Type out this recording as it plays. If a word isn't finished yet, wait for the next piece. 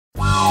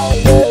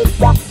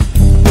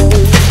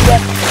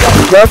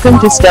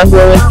Welcome to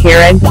Stunglowent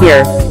Care and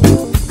Cure.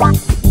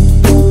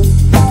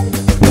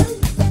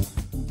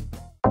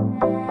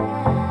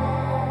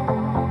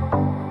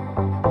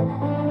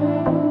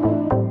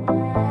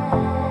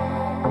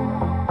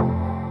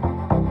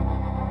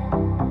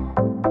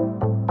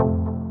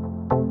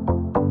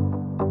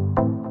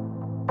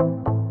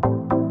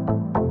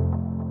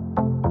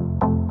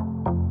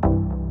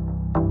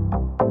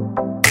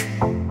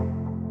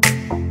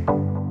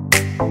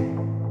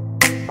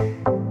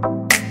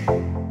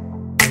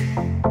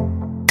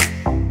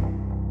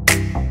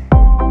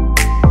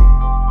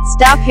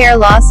 Stop hair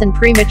loss and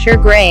premature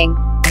graying.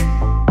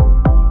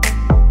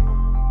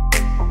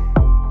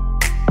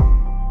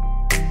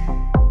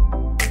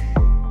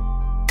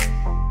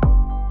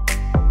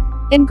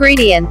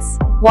 Ingredients: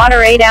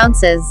 water 8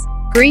 ounces,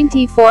 green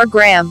tea 4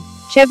 gram,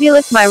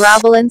 chebulic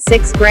myrobalan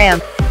 6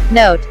 gram.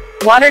 Note: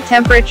 water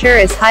temperature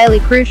is highly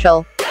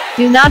crucial.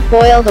 Do not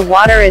boil the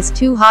water, as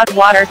too hot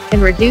water can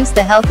reduce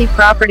the healthy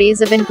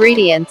properties of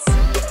ingredients.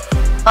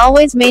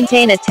 Always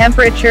maintain a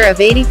temperature of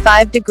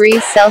 85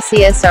 degrees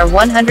Celsius or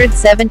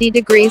 170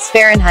 degrees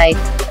Fahrenheit.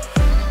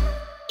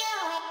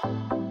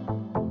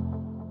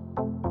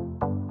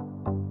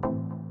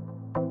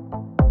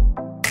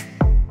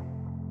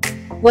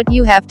 What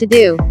you have to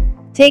do: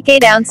 take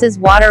 8 ounces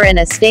water in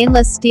a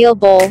stainless steel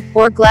bowl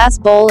or glass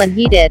bowl and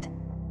heat it.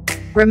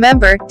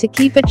 Remember to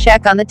keep a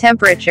check on the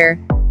temperature.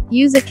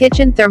 Use a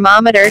kitchen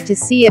thermometer to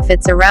see if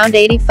it's around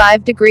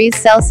 85 degrees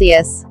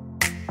Celsius.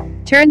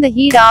 Turn the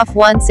heat off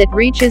once it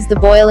reaches the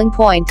boiling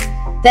point.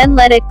 Then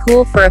let it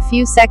cool for a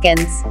few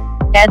seconds.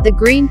 Add the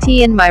green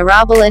tea and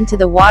myrobalan to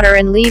the water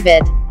and leave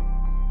it.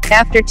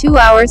 After 2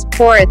 hours,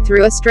 pour it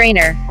through a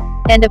strainer.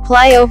 And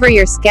apply over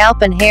your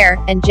scalp and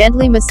hair, and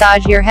gently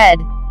massage your head.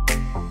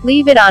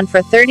 Leave it on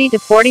for 30 to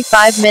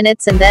 45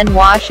 minutes and then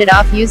wash it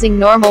off using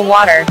normal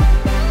water.